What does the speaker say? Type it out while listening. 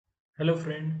Hello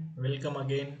friend, welcome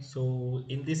again. So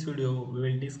in this video we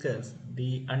will discuss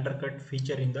the undercut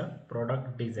feature in the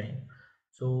product design.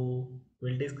 So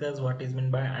we'll discuss what is meant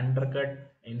by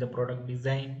undercut in the product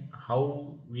design,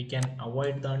 how we can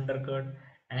avoid the undercut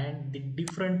and the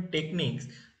different techniques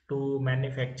to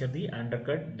manufacture the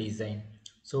undercut design.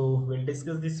 So we'll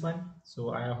discuss this one. So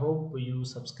I hope you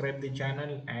subscribe the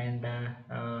channel and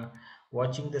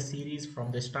watching the series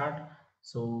from the start.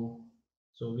 So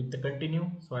with the continue,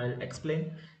 so I'll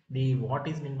explain the what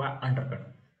is meant by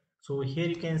undercut. So here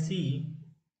you can see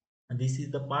this is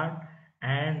the part,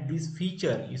 and this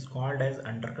feature is called as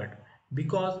undercut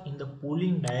because in the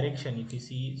pulling direction, if you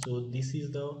see, so this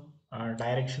is the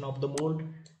direction of the mold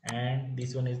and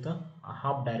this one is the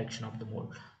half direction of the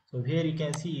mold. So here you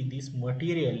can see this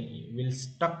material will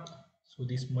stuck, so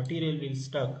this material will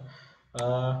stuck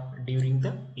during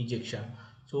the ejection.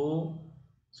 So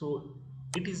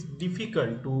it is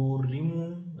difficult to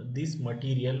remove this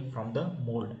material from the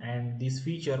mold and this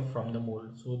feature from the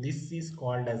mold. So this is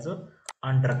called as a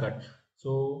undercut.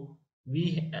 So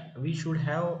we should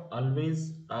have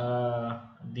always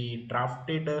the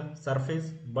drafted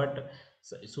surface, but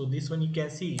so this one you can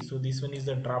see, so this one is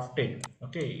the drafted.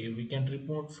 Okay, we can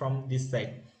remove from this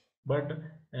side, but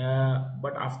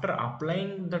but after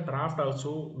applying the draft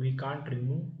also we can't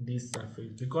remove this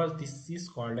surface because this is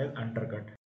called as undercut.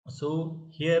 So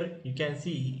here you can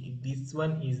see this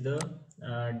one is the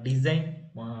design,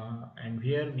 and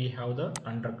here we have the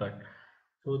undercut.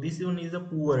 So this one is a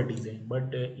poor design, but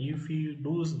if you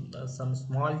do some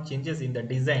small changes in the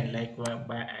design, like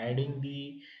by adding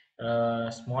the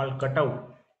small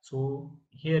cutout, so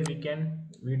here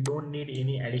we don't need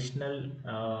any additional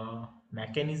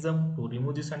mechanism to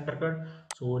remove this undercut.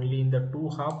 So only in the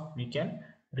two half we can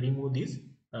remove this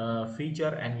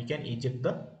feature and we can eject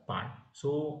the part.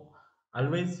 So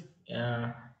always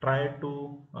try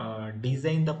to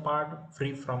design the part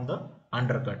free from the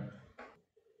undercut.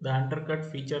 The undercut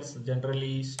features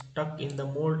generally stuck in the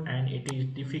mold and it is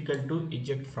difficult to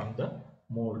eject from the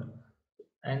mold.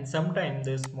 And sometimes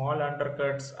the small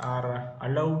undercuts are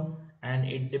allowed, and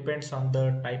it depends on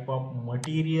the type of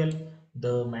material,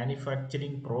 the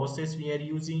manufacturing process we are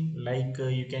using. Like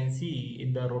you can see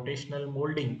in the rotational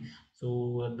molding.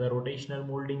 So the rotational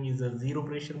molding is a zero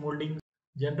pressure molding.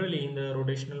 Generally in the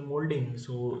rotational molding,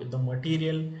 so the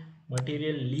material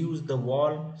leaves the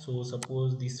wall. So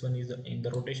suppose this one is in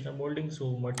the rotational molding,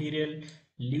 so material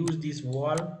leaves this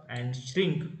wall and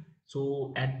shrink.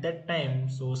 So at that time,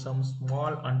 so some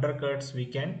small undercuts we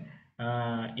can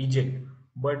eject.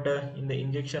 But in the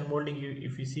injection molding,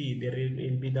 if you see, there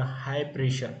will be the high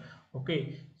pressure.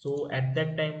 Okay, so at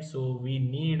that time, so we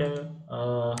need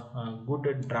a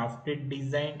good drafted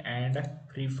design and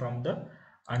free from the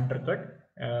undercut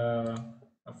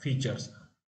features.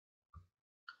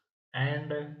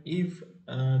 And if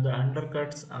the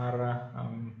undercuts are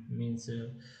means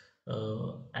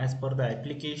as per the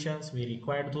applications we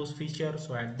require those features,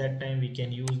 so at that time we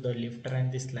can use the lifter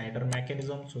and the slider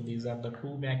mechanism. So these are the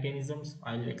two mechanisms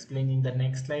I'll explain in the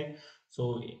next slide.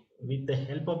 So with the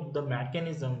help of the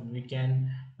mechanism we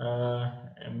can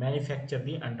manufacture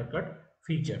the undercut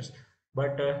features,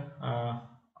 but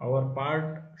our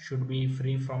part should be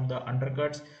free from the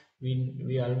undercuts.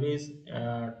 We always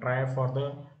try for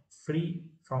the free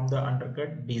from the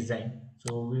undercut design.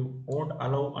 So we won't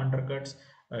allow undercuts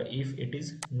if it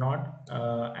is not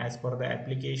as per the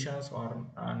applications or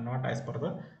not as per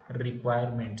the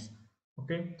requirements.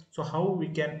 Okay, so how we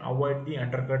can avoid the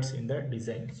undercuts in the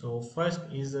design? So first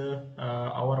is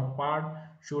our part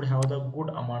should have the good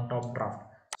amount of draft.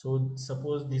 So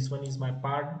suppose this one is my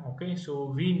part. Okay,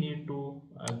 so we need to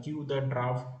give the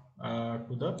draft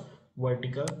to the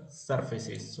vertical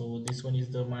surfaces. So this one is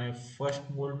the my first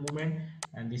mold movement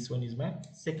and this one is my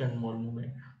second mold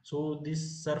movement. So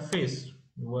this surface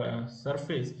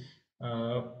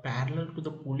parallel to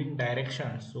the pulling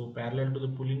direction. So parallel to the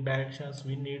pulling directions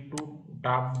we need to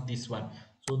draft this one.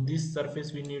 So this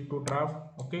surface we need to draft.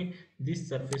 Okay, this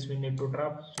surface we need to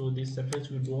draft. So this surface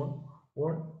we won't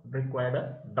require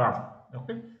a draft.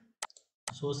 Okay,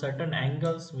 so certain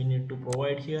angles we need to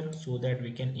provide here so that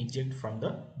we can eject from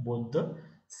the both the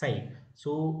side.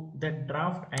 So the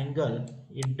draft angle,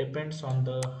 it depends on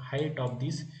the height of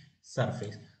this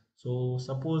surface. So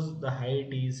suppose the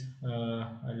height is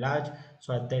large,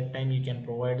 so at that time you can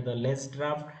provide the less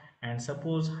draft, and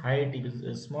suppose height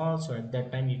is small, so at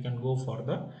that time you can go for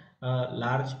the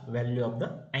large value of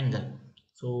the angle.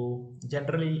 So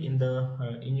generally in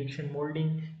the injection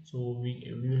molding, so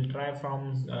we will try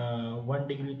from 1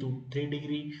 degree to 3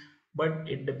 degree, but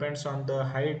it depends on the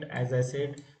height, as I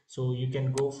said. So you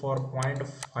can go for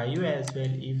 0.5 as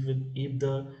well if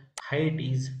the height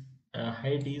is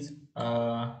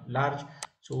large.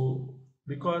 So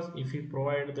because if we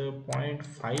provide the point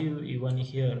 0.5 even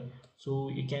here, so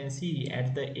you can see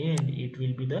at the end it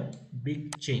will be the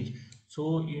big change.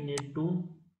 So you need to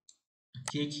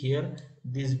check here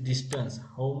this distance,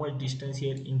 how much distance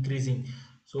here increasing.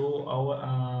 So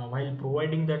our while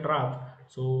providing the draft,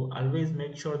 so always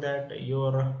make sure that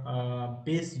your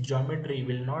base geometry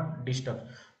will not disturb.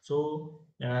 So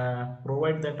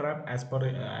provide the draft as per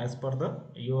the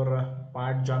your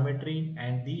part geometry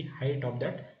and the height of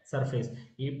that surface.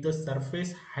 If the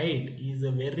surface height is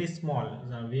very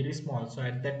small, so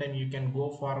at that time you can go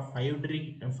for 5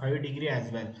 degree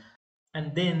as well.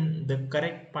 And then the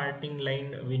correct parting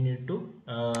line we need to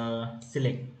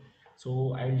select.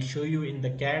 So I will show you in the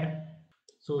CAD.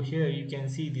 So here you can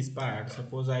see this part.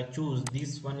 Suppose I choose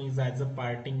this one is as a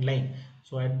parting line,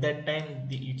 so at that time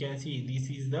you can see this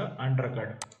is the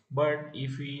undercut. But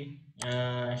if we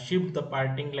shift the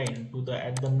parting line to the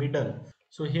at the middle,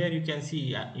 so here you can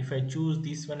see if I choose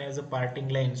this one as a parting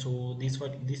line, so this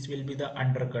will be the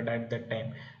undercut at that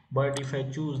time. But if I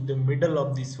choose the middle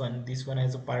of this one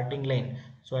as a parting line,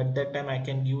 so at that time I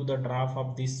can give the draft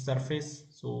of this surface.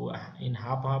 So in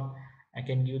half I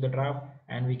can give the draft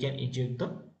and we can eject the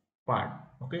part.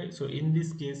 Okay, so in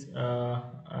this case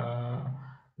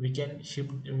we can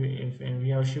shift, if we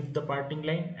have shift the parting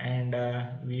line, and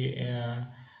we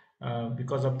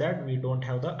because of that we don't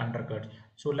have the undercut.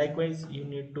 So likewise you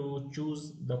need to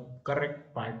choose the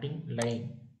correct parting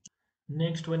line.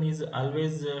 Next one is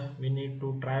always we need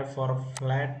to try for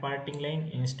flat parting line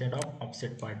instead of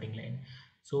offset parting line.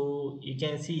 So you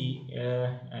can see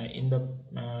in the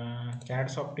CAD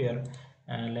software,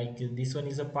 like this one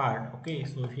is a part. Okay,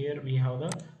 so here we have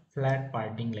the flat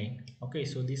parting line. Okay,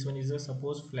 so this one is a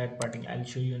suppose flat parting. I'll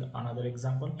show you another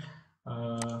example.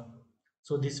 uh,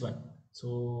 so this one,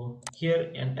 so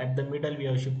here and at the middle we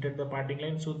have shifted the parting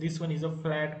line. So this one is a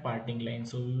flat parting line,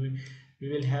 so we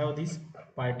will have this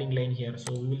parting line here.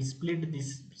 So we will split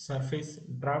this surface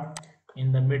draft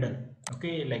in the middle.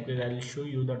 Okay, like I'll show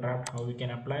you the draft how we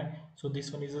can apply. So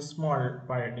this one is a small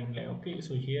parting line. Okay,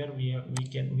 so here we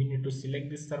need to select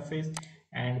this surface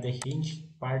and the hinge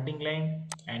parting line,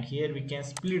 and here we can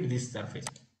split this surface.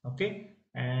 Okay,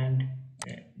 and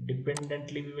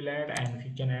dependently we will add, and we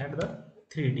can add the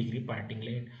 3 degree parting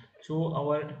line. So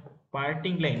our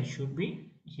parting line should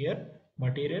be here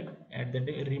material at the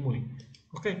day removing.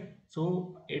 Okay,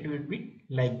 so it will be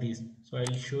like this. So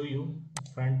I'll show you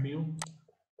front view.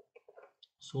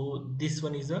 So this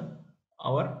one is a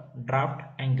our draft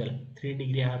angle 3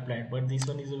 degree I have applied, but this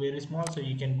one is a very small, so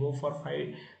you can go for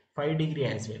 5 degree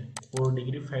as well, 4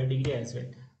 degree, 5 degree as well.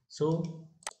 So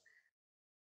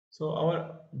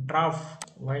our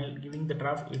draft, while giving the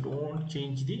draft, it won't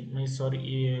change the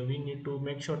we need to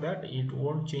make sure that it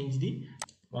won't change the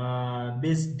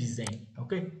base design.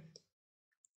 Okay,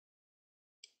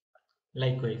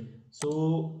 likewise,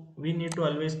 so we need to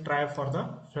always try for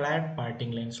the flat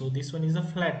parting line. So this one is a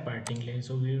flat parting line,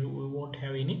 so we won't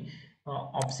have any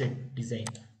offset design.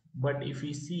 But if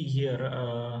we see here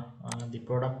the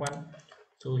product one,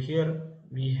 so here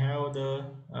we have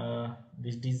the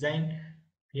this design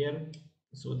here.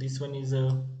 So this one is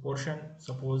a portion.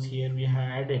 Suppose here we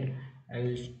have added,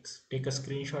 I'll take a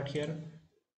screenshot here.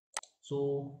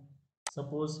 So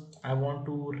suppose I want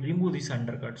to remove this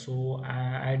undercut, so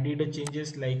I did a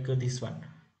changes like this one.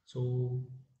 So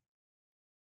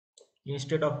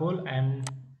instead of hole, I am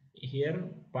here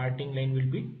parting line will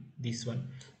be this one.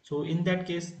 So in that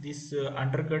case this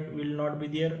undercut will not be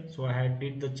there, so I had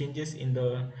did the changes in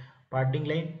the parting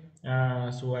line.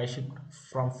 So I shift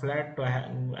from flat to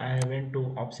I went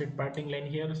to offset parting line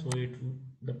here, so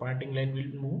the parting line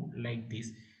will move like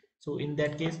this. So in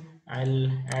that case I'll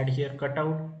add here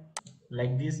cutout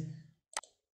like this.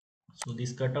 So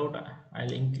this cutout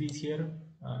I'll increase here.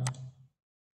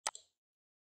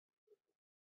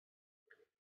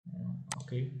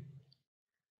 Okay,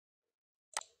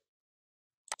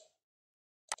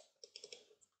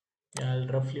 yeah, I'll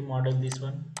roughly model this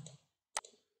one.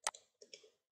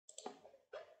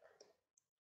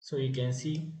 So you can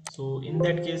see, so in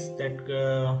that case that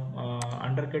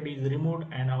undercut is removed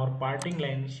and our parting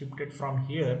line shifted from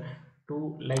here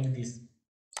to like this.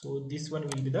 So this one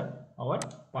will be the our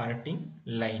parting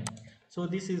line. So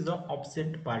this is the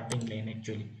offset parting line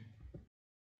actually.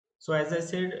 So as I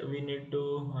said, we need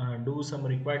to do some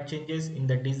required changes in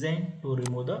the design to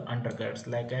remove the undercuts,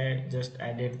 like I just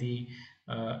added the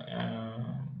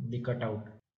cutout.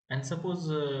 And suppose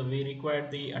we require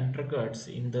the undercuts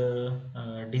in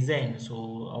the design,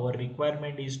 so our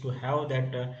requirement is to have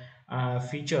that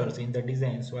features in the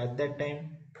design. So at that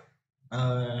time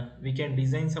we can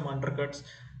design some undercuts,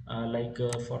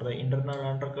 for the internal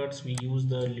undercuts we use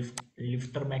the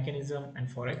lifter mechanism, and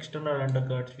for external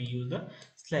undercuts we use the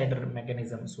slider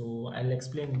mechanism. So I'll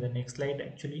explain in the next slide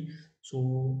actually.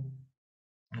 So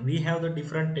we have the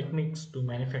different techniques to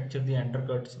manufacture the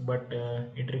undercuts, but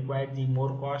it requires the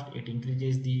more cost, it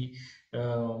increases the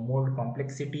more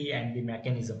complexity and the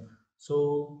mechanism.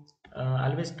 So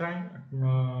always try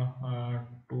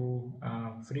to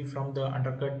free from the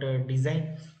undercut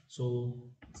design. So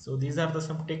these are the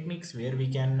some techniques where we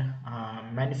can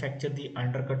manufacture the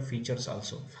undercut features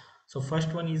also. So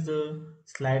first one is the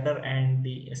slider and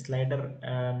the slider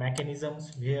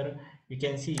mechanisms, where you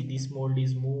can see this mold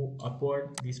is move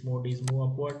upward, this mold is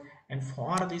move upward, and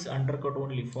for this undercut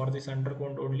only,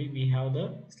 we have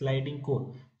the sliding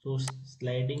core. So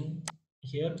sliding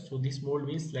here, so this mold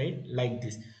will slide like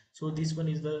this. So this one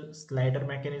is the slider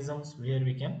mechanisms where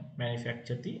we can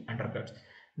manufacture the undercuts.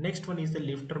 Next one is the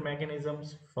lifter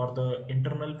mechanisms for the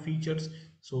internal features.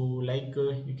 So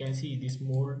you can see this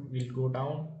mold will go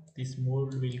down, this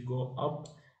mold will go up,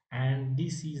 and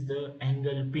this is the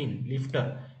angle pin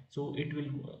lifter. So it will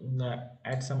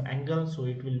at some angle, so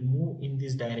it will move in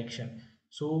this direction.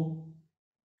 So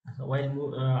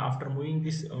after moving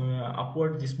this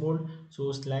upward this mold,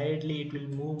 so slightly it will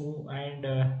move, and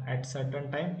at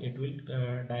certain time it will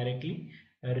directly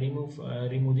remove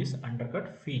this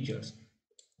undercut features.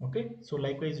 Okay, so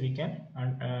likewise we can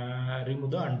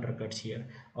remove the undercuts here,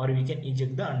 or we can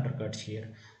eject the undercuts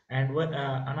here. And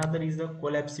another is the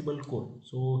collapsible core.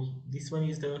 So this one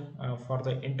is the for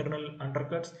the internal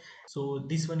undercuts. So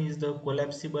this one is the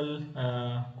collapsible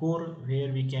core,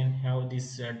 where we can have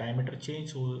this diameter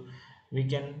change, so we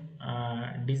can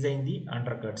design the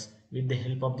undercuts with the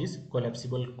help of this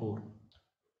collapsible core.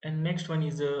 And next one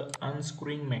is the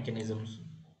unscrewing mechanisms.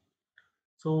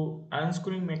 So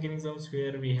unscrewing mechanisms,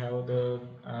 where we have the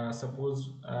suppose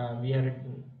we are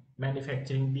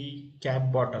manufacturing the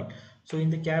cap bottle. So in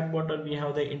the cap bottle we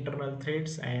have the internal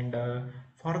threads, and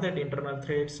for that internal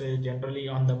threads, generally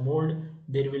on the mold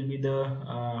there will be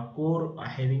the core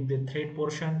having the thread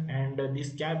portion, and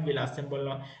this cap will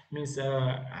assemble means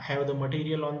have the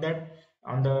material on that,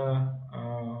 on the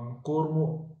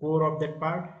core of that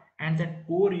part, and that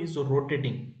core is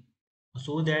rotating,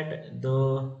 so that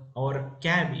the our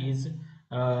cab is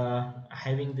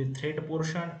having the thread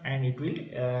portion, and it will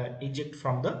eject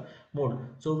from the mold.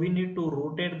 So we need to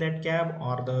rotate that cab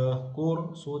or the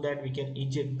core, so that we can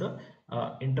eject the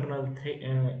internal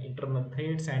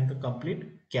threads and the complete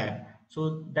cab.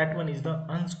 So that one is the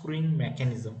unscrewing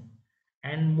mechanism.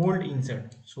 And mold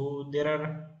insert, so there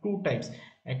are two types.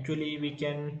 Actually we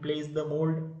can place the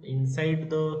mold inside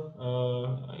the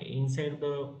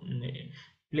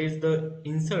place the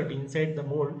insert inside the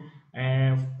mold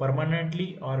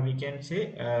permanently, or we can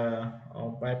say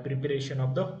by preparation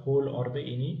of the hole or the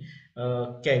any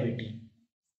cavity.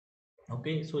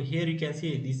 Okay, so here you can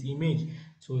see this image.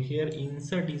 So here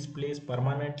insert is placed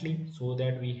permanently, so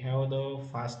that we have the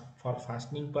for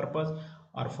fastening purpose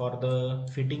or for the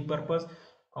fitting purpose.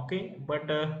 Okay, but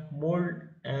mold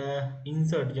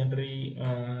insert, generally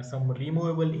some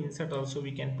removable insert also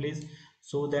we can place,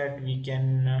 so that we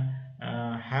can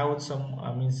have some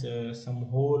means some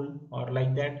hole, or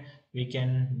like that we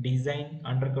can design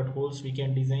undercut holes, we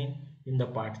can design in the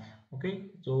parts.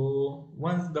 Okay, so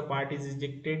once the part is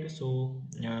ejected, so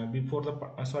before the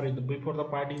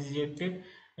part is ejected,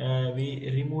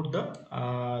 we remove the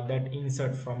that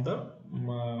insert from the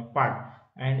part,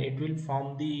 and it will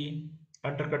form the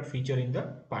undercut feature in the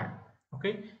part.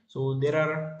 Okay, so there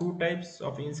are two types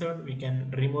of insert, we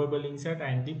can removable insert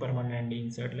and the permanent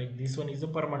insert. Like this one is a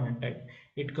permanent type,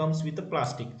 it comes with the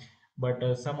plastic, but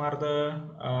some are the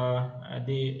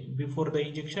before the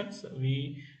ejections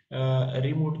we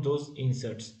removed those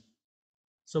inserts.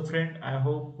 So friend, I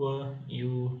hope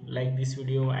you like this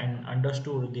video and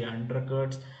understood the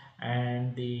undercuts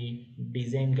and the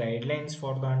design guidelines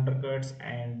for the undercuts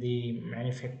and the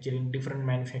manufacturing different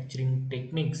manufacturing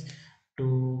techniques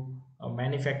to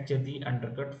manufacture the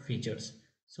undercut features.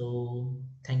 So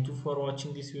thank you for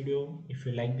watching this video. If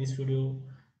you like this video,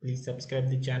 please subscribe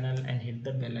the channel and hit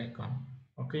the bell icon.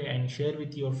 Okay, and share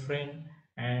with your friend,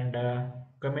 and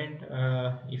comment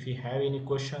if you have any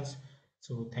questions.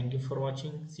 So thank you for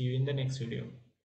watching. See you in the next video.